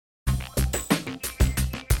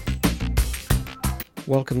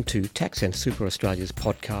Welcome to Tax and Super Australia's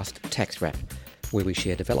podcast Tax Wrap, where we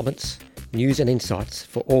share developments, news and insights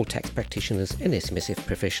for all tax practitioners and SMSF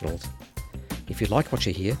professionals. If you like what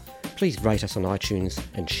you hear, please rate us on iTunes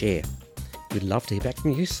and share. We'd love to hear back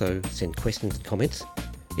from you, so send questions and comments,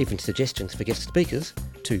 even suggestions for guest speakers,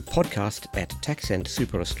 to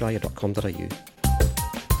podcast@taxandsuperaustralia.com.au.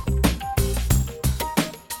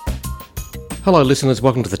 Hello listeners,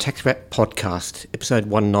 welcome to the Tax Wrap podcast, episode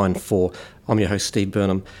 194. I'm your host Steve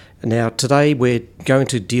Burnham. Now today we're going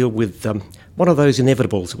to deal with one of those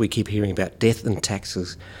inevitables that we keep hearing about, death and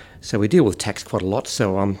taxes. So we deal with tax quite a lot,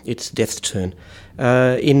 so it's death's turn.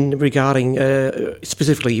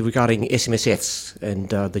 Specifically regarding SMSFs and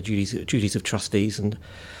the duties of trustees and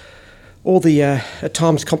all the at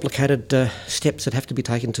times complicated steps that have to be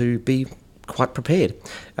taken to be quite prepared.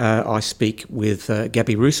 I speak with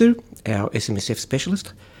Gabby Rusu, our SMSF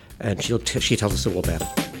specialist, and she tells us all about it.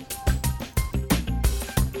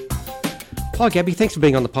 Hi Gabby, thanks for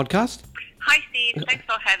being on the podcast. Hi Steve, thanks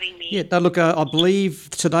for having me. Yeah, now look, I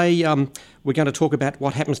believe today we're going to talk about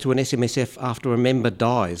what happens to an SMSF after a member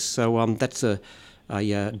dies. So that's a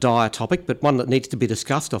dire topic, but one that needs to be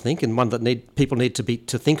discussed, I think, and one that people need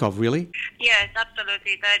to think of, really. Yes,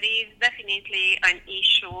 absolutely. That is definitely an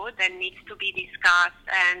issue that needs to be discussed,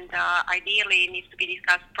 and ideally needs to be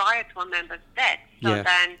discussed prior to a member's death. So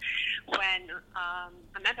then when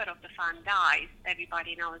a member of the fund dies,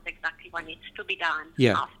 everybody knows exactly what needs to be done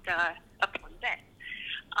upon death.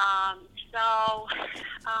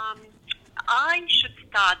 I should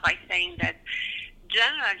start by saying that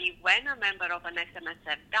generally, when a member of an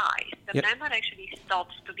SMSF dies, the member actually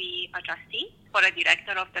stops to be a trustee or a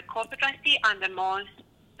director of the corporate trustee under most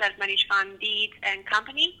self-managed fund deed and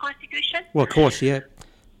company constitution. Well, of course,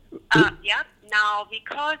 Now,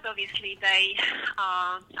 because obviously they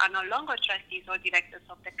are no longer trustees or directors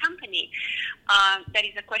of the company, there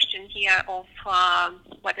is a question here of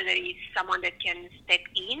whether there is someone that can step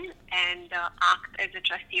in and act as a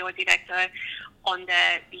trustee or director on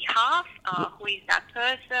their behalf. Who is that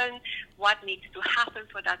person? What needs to happen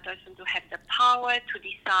for that person to have the power to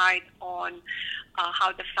decide on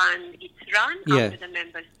how the fund is run after the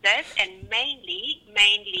member's death, and mainly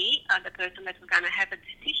the person that is going to have a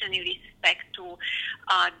decision in respect to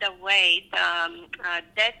the way the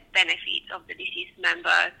death benefits of the deceased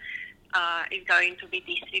member is going to be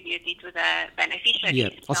distributed to the beneficiaries. Yeah.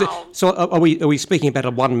 So are we speaking about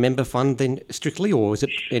a one-member fund then strictly, or is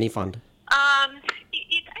it any fund?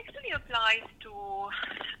 It actually applies to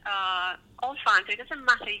all funds. It doesn't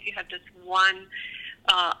matter if you have just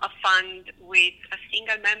a fund with a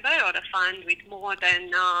single member or a fund with more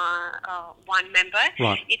than one member.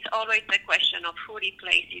 Right. It's always a question of who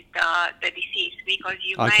replaces the deceased, because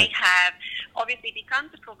you may have, obviously it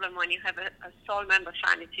becomes a problem when you have a sole member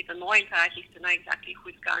fund. It's even more imperative to know exactly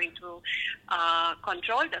who's going to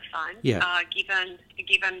control the fund, given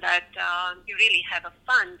that you really have a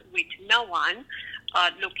fund with no one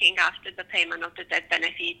looking after the payment of the death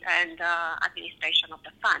benefit and administration of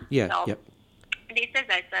the fund. This, as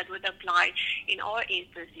I said, would apply in all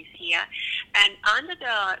instances here. And under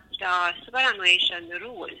the superannuation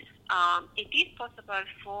rules, it is possible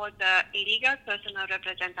for the legal personal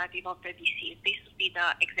representative of the deceased, this would be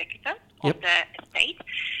the executor of the estate,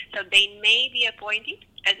 so they may be appointed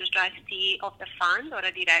as a trustee of the fund or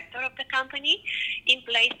a director of the company in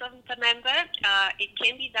place of the member. It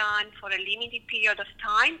can be done for a limited period of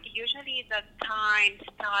time. Usually the time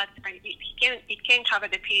starts, it can cover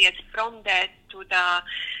the period from death to the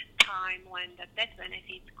time when the death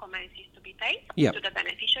benefit commences to be paid to the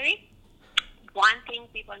beneficiary. One thing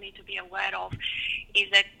people need to be aware of is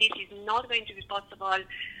that this is not going to be possible.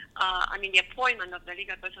 The appointment of the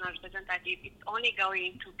legal personal representative is only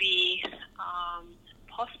going to be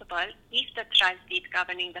possible if the trust deed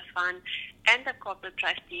governing the fund and the corporate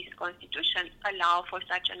trustees constitution allow for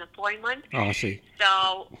such an appointment. Oh, I see.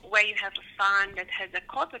 So where you have a fund that has a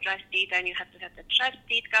corporate trustee, then you have to have the trust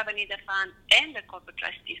deed governing the fund and the corporate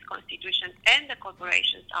trustees constitution and the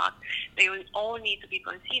Corporations Act. They will all need to be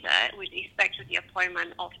considered with respect to the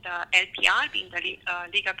appointment of the LPR, being the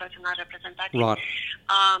legal personal representative. Right.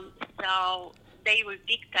 So they will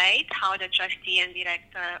dictate how the trustee and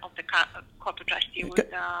director of the corporate trustee would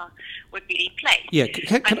be replaced. Yeah.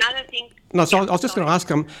 Another thing. No, so I was just going to ask,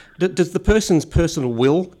 does the person's personal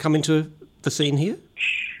will come into the scene here?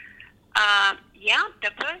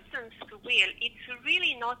 The person's will, it's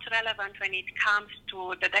really not relevant when it comes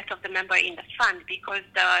to the death of the member in the fund, because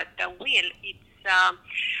the will, it's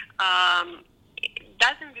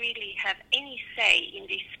doesn't really have any say in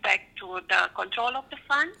respect to the control of the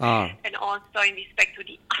fund and also in respect to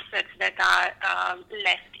the assets that are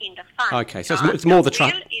left in the fund. Okay, so it's more the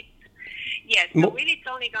trust. Yes, the will is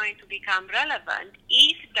only going to become relevant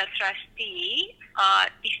if the trustee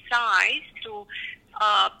decides to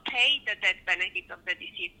pay the death benefits of the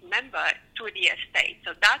deceased member to the estate.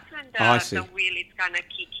 So that's when the will is going to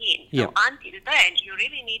kick in. Yep. So until then, you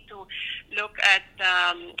really need to look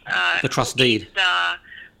at the trust deed. The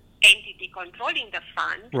entity controlling the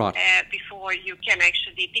fund before you can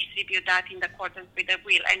actually distribute that in accordance with the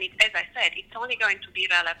will. And as I said, it's only going to be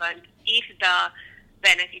relevant if the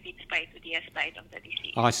benefit is paid to the estate of the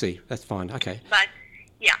deceased. I see. That's fine. Okay. But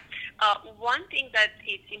yeah, one thing that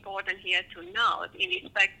it's important here to note in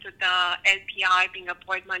respect to the LPI being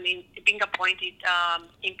appointed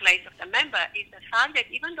in place of the member is the fact that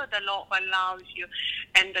even though the law allows you,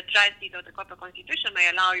 and the trust deed or the corporate constitution may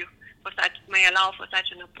allow for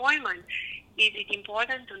such an appointment, is it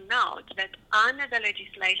important to note that under the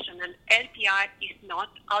legislation an LPI is not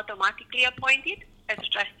automatically appointed as a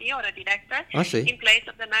trustee or a director in place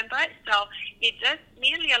of the member. So it just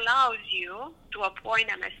merely allows you to appoint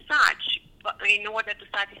them as such in order to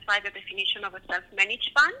satisfy the definition of a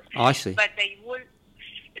self-managed fund. I see. But they will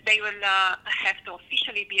have to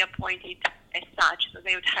officially be appointed as such. So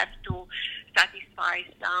they would have to satisfy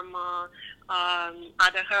some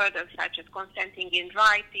other hurdles such as consenting in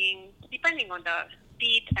writing, depending on the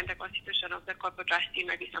deed and the constitution of the corporate trustee,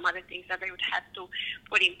 maybe some other things that they would have to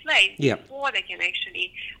put in place before they can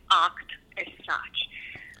actually act as such.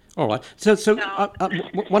 All right. So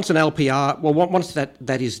once an LPR, once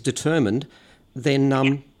that is determined, then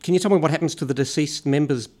can you tell me what happens to the deceased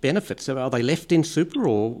member's benefits? Are they left in super,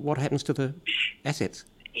 or what happens to the assets?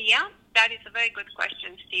 Yeah, that is a very good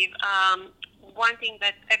question, Steve. One thing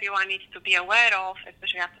that everyone needs to be aware of,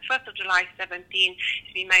 especially after 1st of July 17, is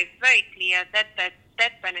we made very clear that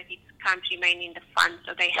death benefits can't remain in the fund,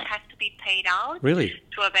 so they have to be paid out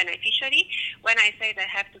to a beneficiary. When I say they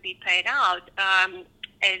have to be paid out,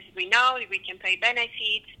 as we know, we can pay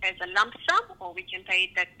benefits as a lump sum, or we can pay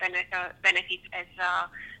that benefits as a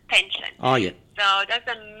pension. Oh, yeah. So it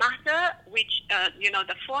doesn't matter which,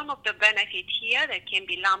 the form of the benefit here, that can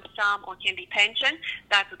be lump sum or can be pension,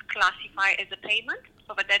 that would classify as a payment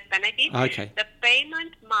of a death benefit. Okay. The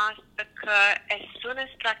payment must occur as soon as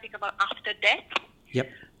practicable after death. Yep.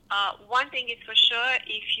 One thing is for sure,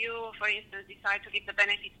 if you, for instance, decide to give the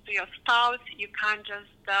benefits to your spouse, you can't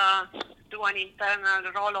just do an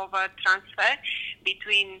internal rollover transfer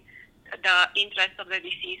between the interest of the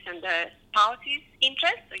deceased and the spouse's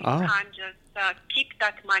interest. So you can't just keep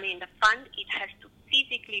that money in the fund. It has to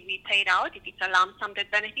physically be paid out if it's a lump sum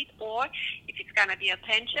death benefit, or if it's going to be a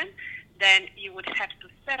pension, then you would have to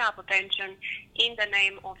set up a pension in the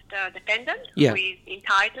name of the dependent who is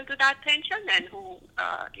entitled to that pension and who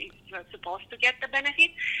is supposed to get the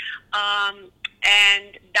benefit.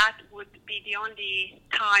 And that would be the only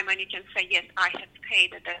time when you can say, yes, I have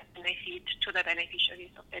paid the benefit to the beneficiaries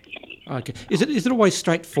of the deceased. Okay. Is it always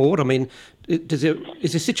straightforward? I mean, is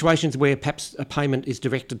there situations where perhaps a payment is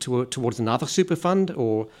directed towards another super fund,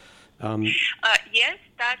 or... Yes,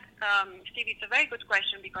 that, Steve, it's a very good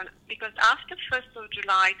question because after 1st of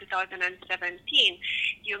July 2017,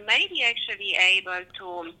 you may be actually able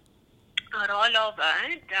to roll over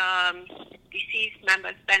the deceased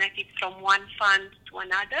member's benefits from one fund to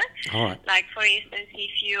another. All right. Like, for instance,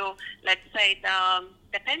 if you, let's say, the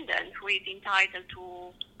dependent who is entitled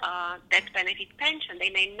to death benefit pension, they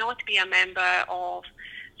may not be a member of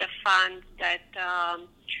the fund that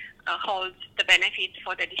holds the benefits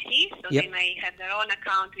for the deceased, so they may have their own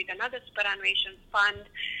account with another superannuation fund.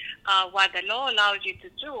 What the law allows you to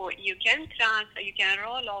do, you can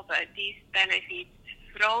roll over these benefits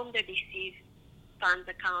from the deceased fund's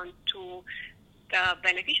account to the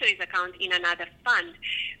beneficiary's account in another fund,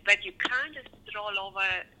 but you can't just roll over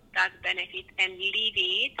that benefit and leave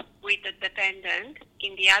it with the dependent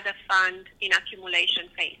in the other fund in accumulation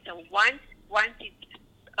phase. So once it's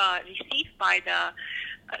received by the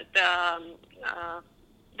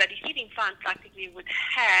receiving fund, practically would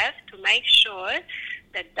have to make sure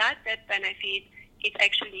that benefit is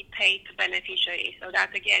actually paid to beneficiaries. So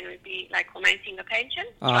that again would be like commencing a pension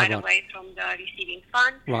away from the receiving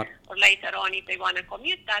fund, or later on if they want to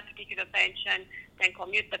commute that particular pension, then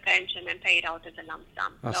commute the pension and pay it out as a lump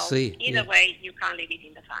sum. I see. Either way, you can't leave it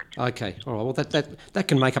in the fund. Okay, all right. Well, that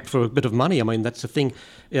can make up for a bit of money. I mean, that's the thing.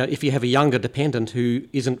 If you have a younger dependent who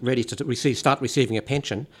isn't ready to start receiving a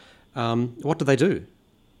pension, what do they do?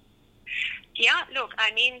 Yeah, look,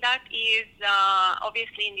 I mean, that is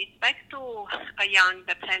obviously in respect to a young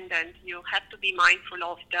dependent, you have to be mindful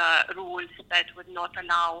of the rules that would not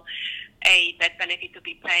allow a death benefit to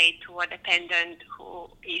be paid to a dependent who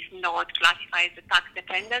is not classified as a tax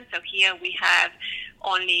dependent. So here we have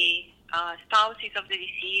only spouses of the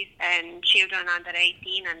deceased and children under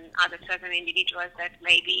 18 and other certain individuals that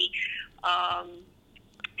may be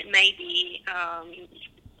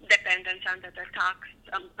dependents under the tax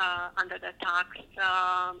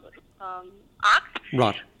act.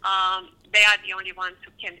 Right. They are the only ones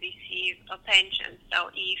who can receive a pension. So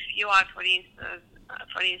if you are, for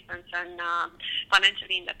instance, an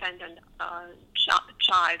financially independent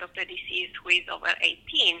child of the deceased who is over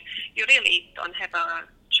 18, you really don't have a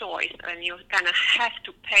choice, and you kind of have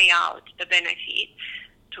to pay out the benefit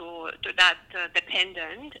to that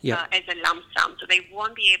dependent as a lump sum. So they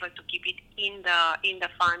won't be able to keep it in the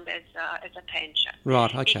fund as a pension.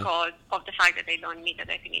 Right. Okay. Because of the fact that they don't meet the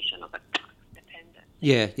definition of a tax dependent.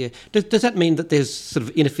 Yeah. Does that mean that there's sort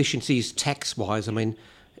of inefficiencies tax-wise? I mean,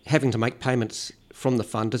 having to make payments from the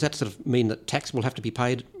fund, does that sort of mean that tax will have to be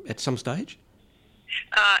paid at some stage?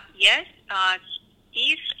 Yes.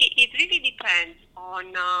 It really depends on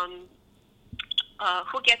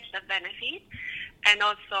who gets the benefit, and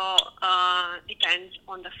also depends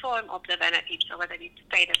on the form of the benefit, so whether it's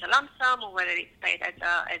paid as a lump sum or whether it's paid as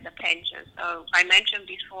a pension. So I mentioned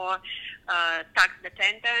before, tax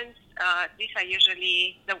dependents, these are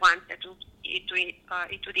usually the ones that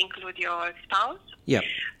it would include your spouse. Yeah.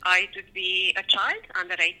 It would be a child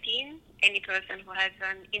under 18, any person who has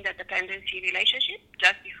an interdependency relationship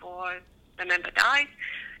just before the member dies,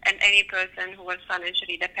 and any person who was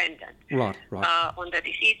financially dependent on the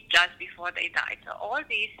deceased just before they died. So all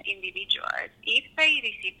these individuals, if they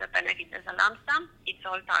receive the benefit as a lump sum, it's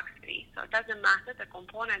all tax-free. So it doesn't matter the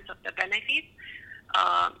components of the benefit.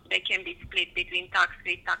 They can be split between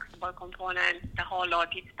tax-free, taxable components. The whole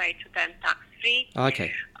lot is paid to them tax-free.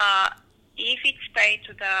 Okay. If it's paid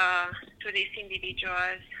to these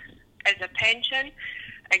individuals as a pension,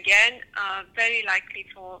 again, very likely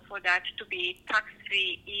for that to be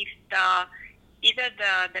tax-free if either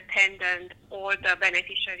the dependent or the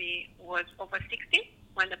beneficiary was over 60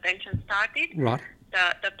 when the pension started. Right.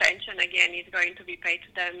 The pension, again, is going to be paid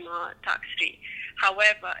to them tax-free.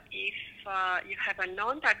 However, if you have a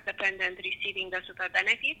non-tax dependent receiving the super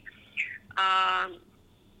benefit,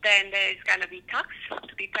 then there is going to be tax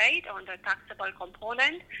to be paid on the taxable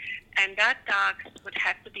component, and that tax would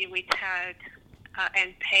have to be withheld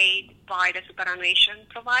and paid by the superannuation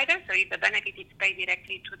provider. So if the benefit is paid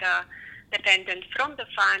directly to the dependent from the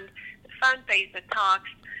fund pays the tax,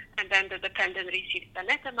 and then the dependent receives the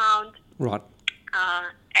net amount. Right.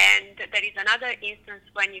 And there is another instance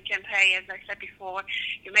when you can pay, as I said before,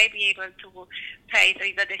 you may be able to pay, so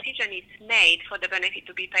if the decision is made for the benefit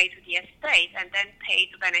to be paid to the estate and then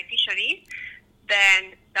paid to beneficiaries,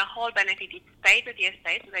 then the whole benefit is paid to the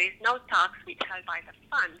estate, so there is no tax withheld by the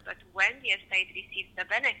fund. But when the estate receives the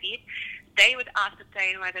benefit, they would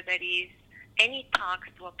ascertain whether there is any tax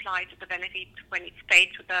to apply to the benefit when it's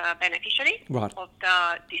paid to the beneficiary of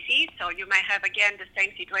the deceased. So you may have, again, the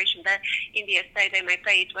same situation that in the estate they may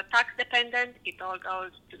pay it to a tax dependent. It all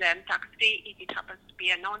goes to them tax-free. If it happens to be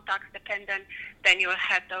a non-tax dependent, then you'll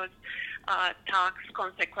have those tax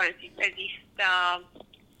consequences as if the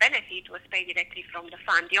benefit was paid directly from the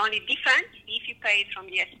fund. The only difference, if you pay it from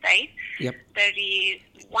the estate, there is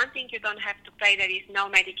one thing you don't have to pay. There is no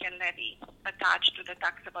medical levy attached to the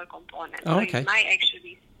taxable component. So you might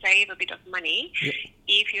actually save a bit of money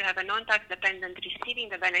if you have a non-tax dependent receiving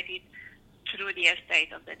the benefit through the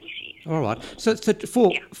estate of the deceased. All right. So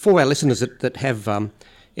for our listeners that have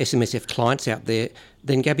SMSF clients out there,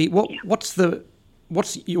 then Gabby, what's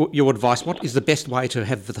your advice? What is the best way to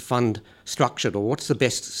have the fund structured, or what's the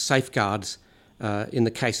best safeguards in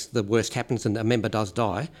the case the worst happens and a member does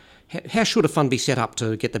die? How should a fund be set up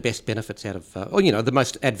to get the best benefits out of, the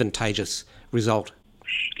most advantageous result?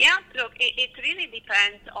 Yeah, look, it really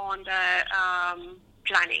depends on the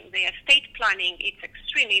planning. The estate planning, it's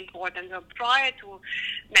extremely important. So prior to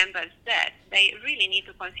members' death, they really need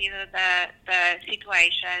to consider the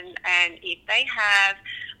situation, and if they have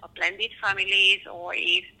blended families, or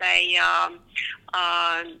if they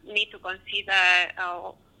need to consider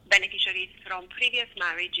beneficiaries from previous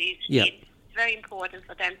marriages, it's very important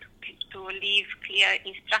for them to leave clear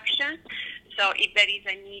instructions. So if there is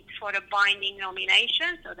a need for a binding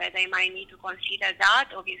nomination, so that they might need to consider that.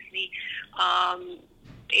 Obviously,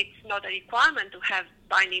 it's not a requirement to have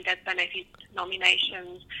binding death benefit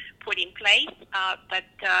nominations put in place, but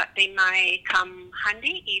they might come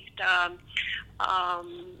handy if the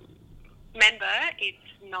member is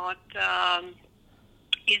not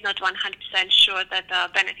 100% sure that the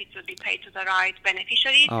benefits will be paid to the right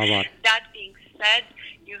beneficiaries. Oh, right. That being said,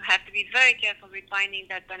 you have to be very careful with binding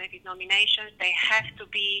death benefit nominations. They have to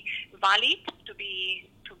be valid, to be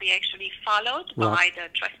actually followed Right.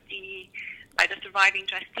 by the surviving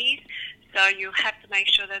trustees. So you have to make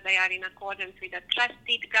sure that they are in accordance with the trust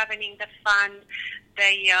deed governing the fund.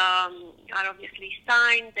 They are obviously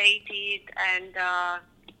signed, dated, and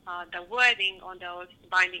the wording on those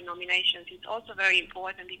binding nominations is also very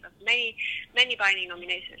important, because many binding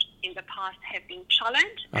nominations in the past have been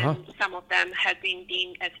challenged, and some of them have been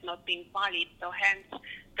deemed as not being valid. So hence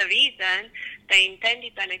the reason the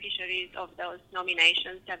intended beneficiaries of those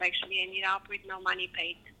nominations have actually ended up with no money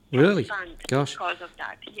paid. Really? Fund Gosh. because of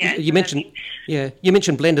that. Yes. You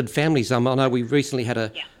mentioned blended families. I know we recently had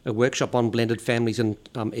a workshop on blended families and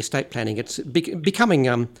estate planning. It's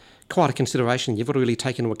becoming quite a consideration. You've got to really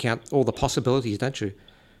take into account all the possibilities, don't you?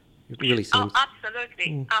 It really seems. Oh,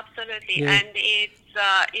 absolutely, absolutely. Yeah. And it's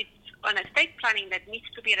an estate planning that needs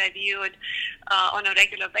to be reviewed on a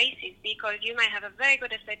regular basis, because you may have a very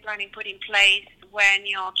good estate planning put in place when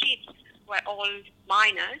your kids were all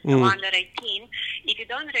minors, so under 18. If you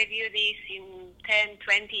don't review this in 10,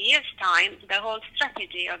 20 years' time, the whole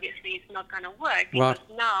strategy obviously is not going to work, because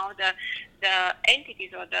now the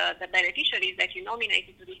entities or the beneficiaries that you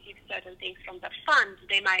nominated to receive certain things from the fund,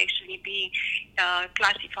 they might actually be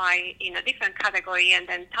classified in a different category, and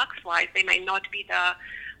then tax-wise, they may not be the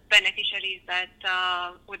beneficiaries that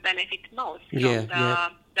would benefit most from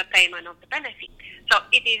the payment of the benefit. So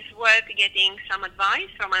it is worth getting some advice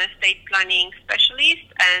from an estate planning specialist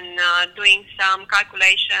and doing some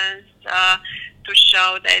calculations to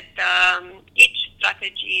show that each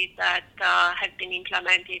strategy that has been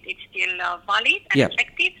implemented is still valid and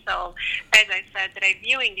effective. So, as I said,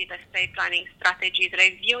 reviewing these estate planning strategies,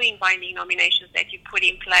 reviewing binding nominations that you put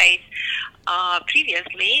in place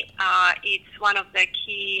previously, it's one of the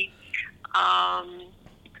key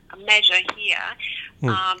measure here,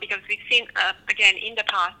 because we've seen, again, in the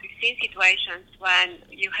past, we've seen situations when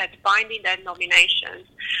you had binding death nominations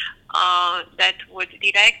that would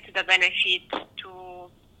direct the benefit to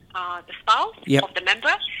the spouse of the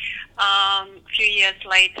member. A few years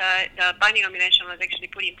later, the binding nomination was actually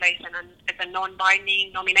put in place as a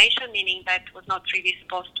non-binding nomination, meaning that was not really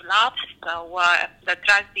supposed to lapse. So the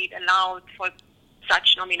trust deed allowed for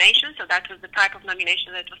such nomination, so that was the type of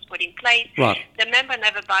nomination that was put in place. Right. The member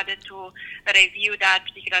never bothered to review that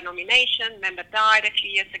particular nomination. Member died a few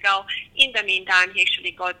years ago. In the meantime, he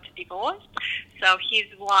actually got divorced. So his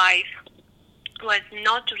wife was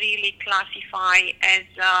not really classified as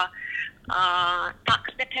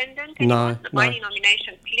tax dependent anymore. The binding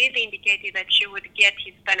nomination clearly indicated that she would get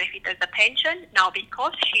his benefit as a pension. Now,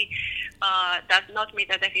 because she does not meet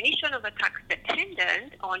the definition of a tax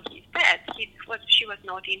dependent on his death, she was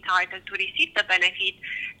not entitled to receive the benefit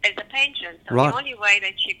as a pension. So the only way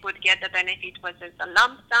that she could get the benefit was as a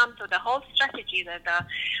lump sum. So the whole strategy that the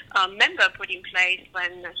member put in place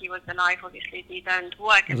when he was alive obviously didn't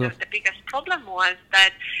work. And the biggest problem was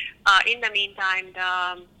that in the meantime,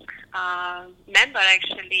 the member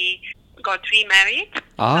actually got remarried.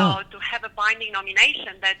 So to have a binding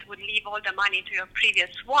nomination that would leave all the money to your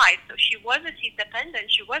previous wife. So she was a seat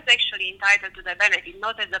dependent. She was actually entitled to the benefit,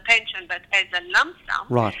 not as a pension, but as a lump sum.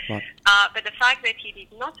 Right. But the fact that he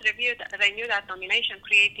did not renew that nomination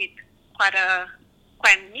created quite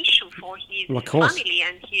an issue for his family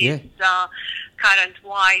and his current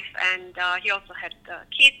wife. And he also had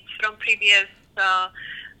kids from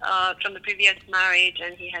the previous marriage,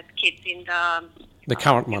 and he had kids in the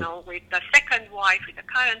current one. With the second wife, with the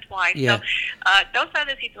current wife. Yeah. So those are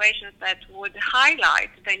the situations that would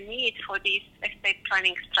highlight the need for these estate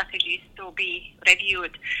planning strategies to be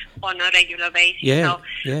reviewed on a regular basis.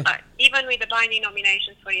 Even with the binding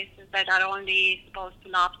nominations, for instance, that are only supposed to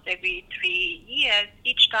lapse every 3 years,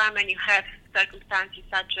 each time when you have circumstances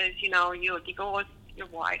such as, you divorce your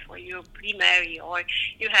wife, or you remarry, or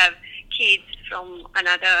you have kids from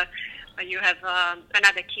another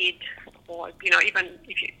kid, or even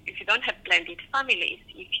if you don't have blended families,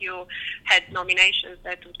 if you had nominations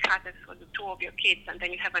that would cater for the two of your kids, and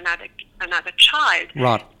then you have another child,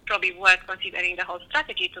 probably worth considering the whole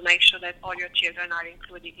strategy to make sure that all your children are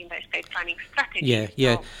included in the estate planning strategy.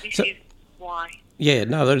 So this is why. Yeah,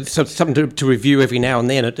 no, there's something to review every now and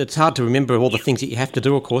then. It's hard to remember all the things that you have to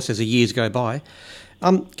do, of course, as the years go by.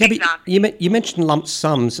 Gabby, you mentioned lump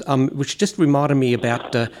sums, which just reminded me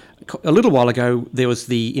about a little while ago there was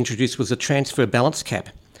introduced a transfer balance cap.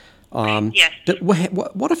 Yes.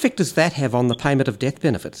 What effect does that have on the payment of death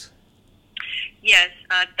benefits? Yes,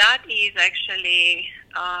 that is actually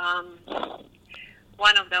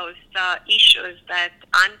one of those issues that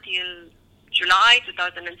until July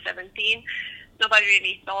 2017, nobody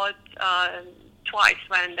really thought twice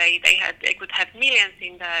when they could have millions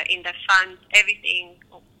in the fund. Everything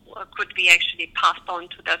could be actually passed on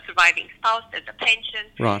to the surviving spouse as a pension.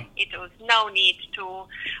 Right. It was no need to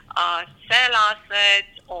sell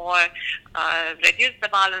assets or reduce the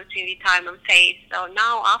balance in retirement phase. So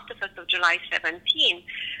now, after 1st of July 17,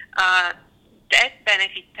 death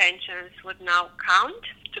benefit pensions would now count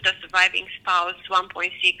to the surviving spouse 1.6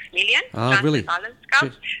 million. Really? Balance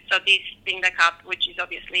cap. So this being the cap, which is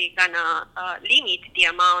obviously gonna limit the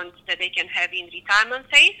amount that they can have in retirement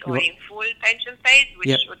phase or in full pension phase,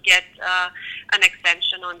 which would get an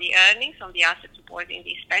exemption on the earnings on the asset supporting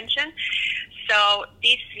this pension. So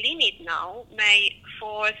this limit now may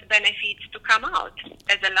force benefits to come out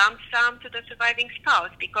as a lump sum to the surviving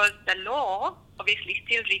spouse, because the law obviously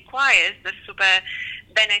still requires the super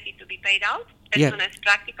benefit to be paid out as soon as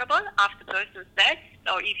practicable after person's death.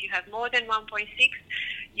 So if you have more than 1.6,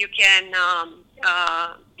 you can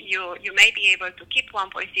you may be able to keep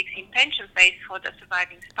 1.6 in pension phase for the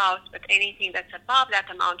surviving spouse, but anything that's above that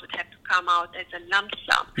amount would have to come out as a lump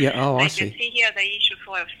sum. I see. You can see here the issue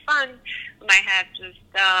for a fund might have just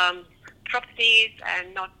properties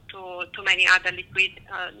and not too many other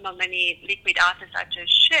not many liquid assets such as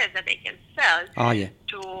shares that they can sell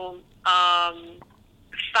to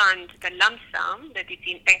fund the lump sum that is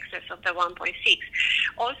in excess of the 1.6.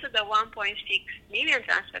 Also, the 1.6 million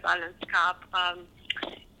transfer balance cap,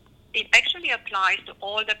 it actually applies to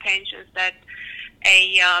all the pensions that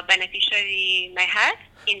a beneficiary may have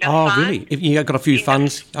in the fund. Oh, really? If you've got a few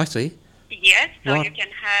funds, I see. Yes, so you can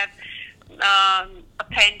have a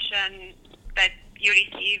pension that you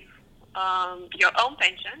receive, your own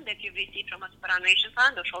pension that you receive from a superannuation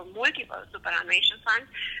fund or from multiple superannuation funds.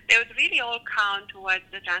 They would really all count towards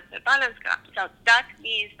the transfer balance cap. So that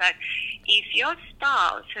means that if your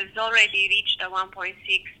spouse has already reached the 1.6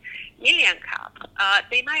 million cap,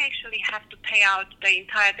 they might actually have to pay out the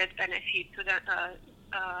entire death benefit to the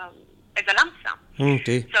as a lump sum.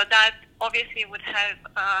 So that obviously would have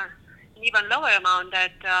an even lower amount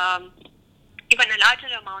that even a larger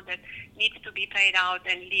amount that needs to be paid out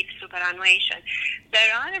and leave superannuation.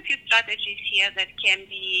 There are a few strategies here that can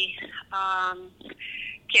be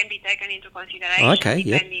taken into consideration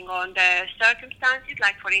depending on the circumstances.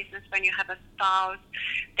 Like, for instance, when you have a spouse,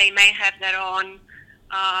 they may have their own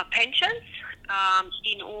pensions.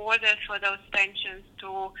 In order for those pensions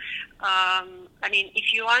to,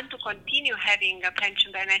 if you want to continue having a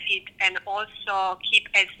pension benefit and also keep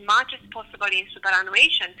as much as possible in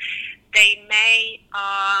superannuation, they may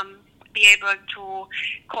be able to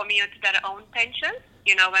commute their own pensions.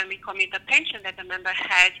 You know, when we commute the pension that a member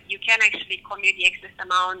has, you can actually commute the excess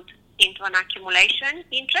amount into an accumulation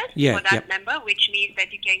interest for that member, which means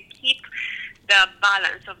that you can keep the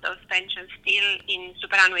balance of those pensions still in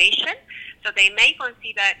superannuation. So they may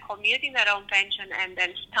consider commuting their own pension and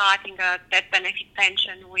then starting a death benefit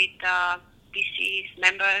pension with deceased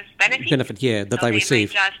members' benefit. That they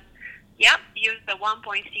receive. Use the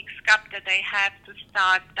 1.6 cap that they have to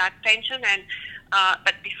start that pension, and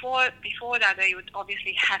but before that, they would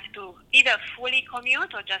obviously have to either fully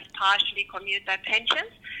commute or just partially commute their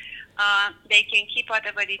pensions. They can keep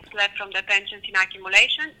whatever is left from the pensions in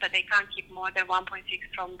accumulation, but they can't keep more than 1.6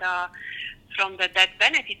 from the death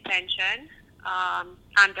benefit pension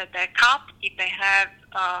under the cap. If they have,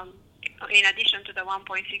 in addition to the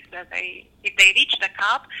 1.6, if they reach the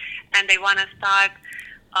cap and they want to start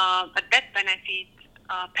a death benefit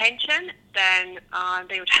pension, then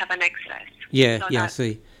they would have an excess. I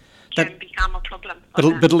see. That can become a problem.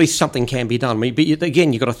 But at least something can be done. But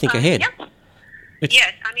again, you've got to think ahead.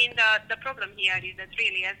 Yes, the problem here is that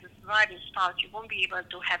really, as a surviving spouse, you won't be able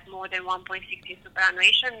to have more than 1.6 in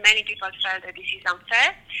superannuation. Many people felt that this is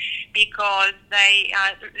unfair because they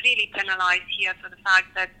are really penalized here for the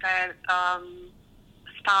fact that their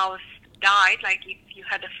spouse died. Like, if you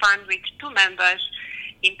had a fund with two members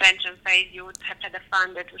in pension phase, you would have had a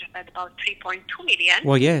fund that would have had about 3.2 million.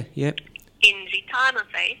 Well, in retirement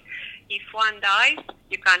phase, if one dies,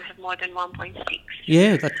 you can't have more than 1.6.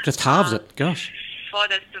 Yeah, that just halves it. Gosh. For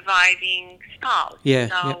the surviving spouse.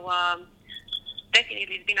 Definitely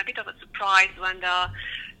it's been a bit of a surprise when the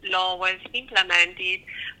law was implemented.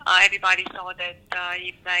 Everybody thought that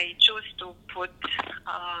if they choose to put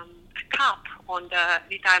a cap on the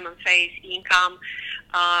retirement phase income,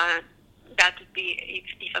 that would be,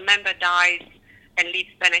 if a member dies and leaves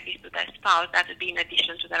benefits to their spouse, that would be in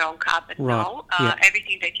addition to their own cap. But no,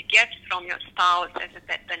 everything that you get from your spouse as a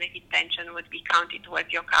death benefit pension would be counted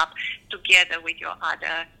towards your cap together with your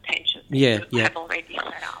other pensions that you have already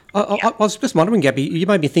set up. I was just wondering, Gabby, you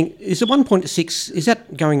made me think, is the 1.6, is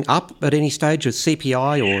that going up at any stage of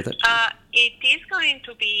CPI or that? It is going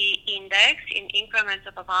to be indexed in increments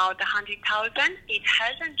of about 100,000. It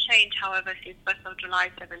hasn't changed, however, since 1st of July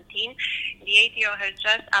 17. The ATO has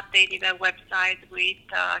just updated their website with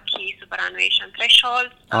key superannuation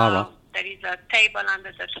thresholds. There is a table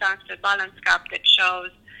under the transfer balance cap that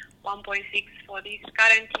shows 1.6 for this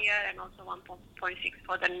current year and also 1.6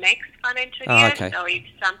 for the next financial year. Okay. So if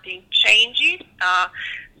something changes,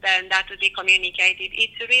 then that will be communicated.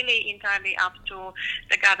 It's really entirely up to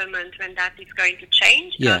the government when that is going to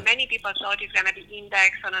change. Many people thought it's going to be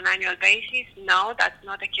indexed on an annual basis. No, that's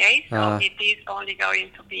not the case. So it is only going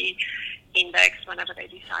to be indexed whenever they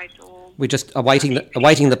decide to. We're just awaiting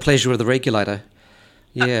the pleasure of the regulator.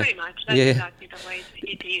 Pretty much. That's exactly the way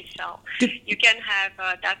it is. So you can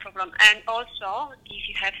have that problem. And also, if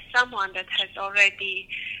you have someone that has already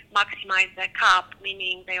maximized their cap,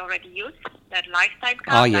 meaning they already used that lifetime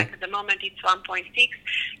cap, like at the moment it's 1.6,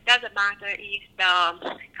 doesn't matter if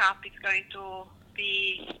the cap is going to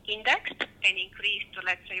be indexed and increased to,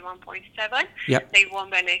 let's say, 1.7. They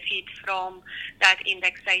won't benefit from that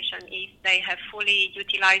indexation if they have fully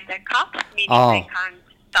utilized their cap, meaning they can't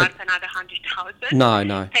start another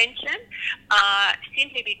 100,000 pension,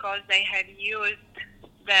 simply because they have used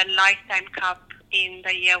their lifetime cap in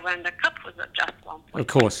the year when the cap was just 1.6. Of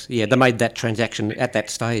course, they made that transaction at that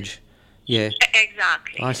stage.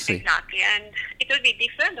 Exactly. I see. Exactly, and it will be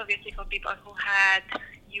different, obviously, for people who had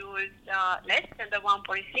used less than the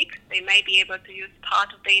 1.6. They may be able to use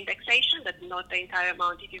part of the indexation, but not the entire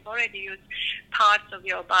amount. If you've already used parts of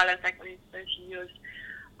your balance, like for instance, you use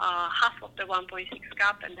half of the 1.6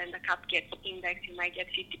 cap, and then the cap gets indexed, you might get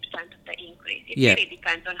 50% of the increase. It really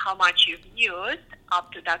depends on how much you've used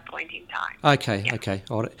up to that point in time. Okay.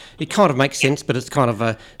 All right. It kind of makes sense, but it's kind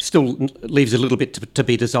of still leaves a little bit to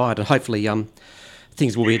be desired, and hopefully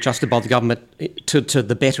things will be adjusted by the government to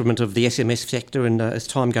the betterment of the SMS sector and as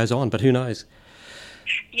time goes on, but who knows?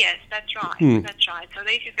 Yes, that's right. That's right. So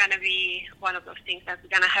this is going to be one of those things that we're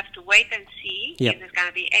going to have to wait and see if there's going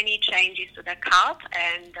to be any changes to the cap,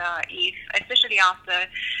 and if, especially after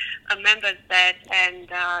a member's death and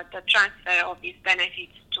the transfer of these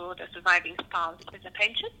benefits to the surviving spouse as a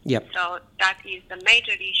pension. So that is the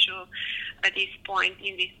major issue at this point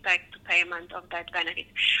in respect to payment of that benefit.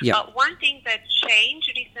 One thing that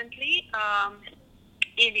changed recently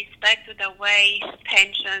in respect to the way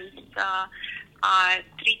pensions are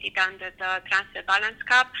treated under the transfer balance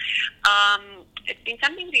cap. It's been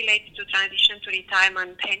something related to transition to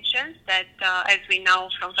retirement pensions that, as we know,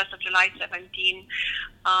 from 1st of July 17,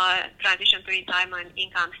 transition to retirement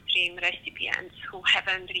income stream recipients who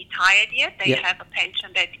haven't retired yet, they have a pension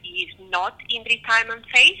that is not in retirement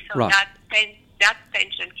phase, so that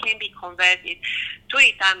pension can be converted to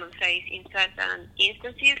retirement phase in certain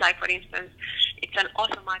instances, like for instance, it's an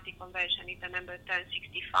automatic conversion if the member turns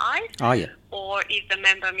 65, or if the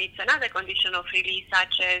member meets another condition of release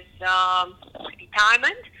such as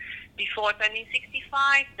retirement before turning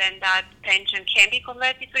 65, then that pension can be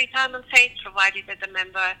converted to retirement phase, provided that the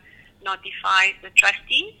member notifies the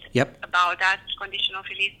trustees about that condition of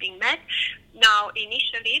release being met. Now,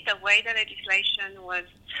 initially, the way the legislation was,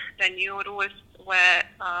 the new rules were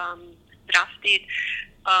drafted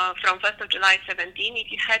from 1st of July 17,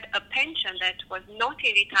 if you had a pension that was not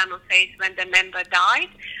in retirement phase when the member died,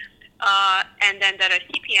 and then the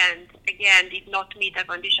recipient, again, did not meet the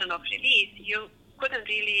condition of release, you couldn't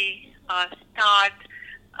really start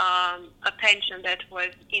a pension that was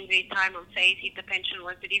in retirement phase. If the pension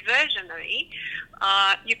was reversionary,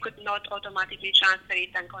 you could not automatically transfer it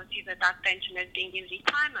and consider that pension as being in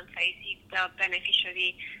retirement phase if the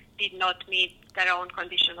beneficiary did not meet their own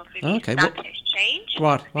condition of release. That has changed.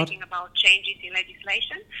 Speaking about changes in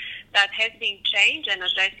legislation, that has been changed and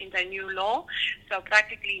addressed in the new law. So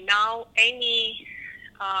practically now any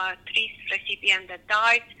TRIS recipient that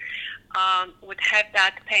died would have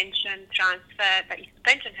that pension transferred. But if the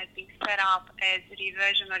pension has been set up as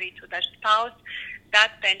reversionary to the spouse,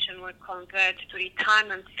 that pension would convert to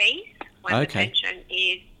retirement phase when the pension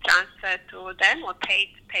is transferred to them or paid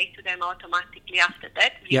to them automatically after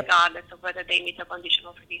that, regardless of whether they meet a condition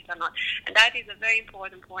of release or not. And that is a very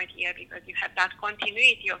important point here, because you have that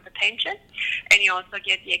continuity of the pension, and you also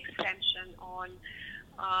get the exemption on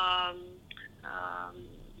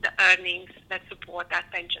the earnings that support that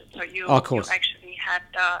pension. So you actually have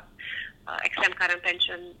exempt current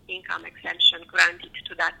pension income exemption granted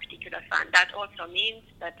to that particular fund. That also means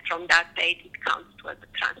that from that date it counts towards the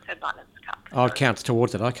transfer balance cap. Oh, it counts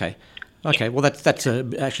towards it. Okay. Okay. Well, that's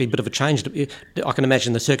actually a bit of a change. I can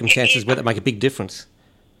imagine the circumstances where that make a big difference.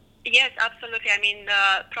 Yes, absolutely. I mean,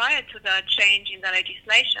 prior to the change in the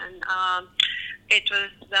legislation, it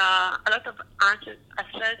was a lot of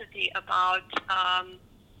uncertainty about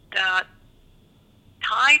the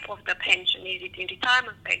type of the pension. Is it in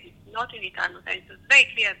retirement phase? Is it not in retirement phase? It was very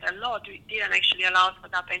clear the law didn't actually allow for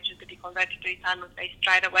that pension to be converted to retirement phase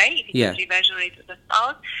straight away if it was reversionary to the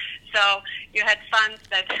spouse. So you had funds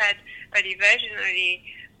that had a reversionary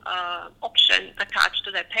option attached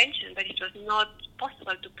to their pension, but it was not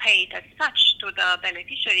possible to pay it as such to the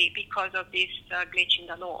beneficiary because of this glitch in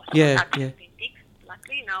the law. So that has been fixed.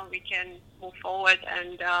 Luckily, now we can move forward,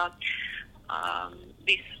 and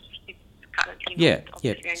this is currently not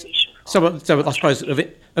obviously an issue. So I suppose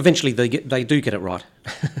eventually they do get it right.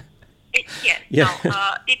 Yes. Yeah. No,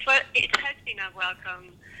 it has been a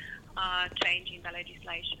welcome change in the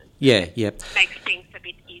legislation. Yeah. Makes things a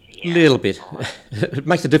bit easier. A little bit. It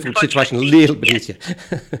makes a difficult situation a little bit easier.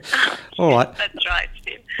 All right. That's right,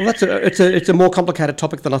 Steve. Well, it's a more complicated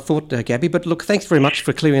topic than I thought, Gabby. But look, thanks very much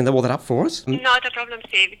for clearing all that up for us. Not a problem,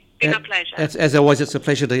 Steve. It's been a pleasure. As always, it's a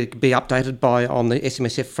pleasure to be updated on the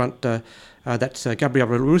SMSF front. That's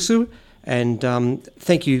Gabriela Rusu. And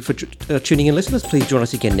thank you for tuning in, listeners. Please join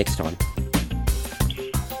us again next time.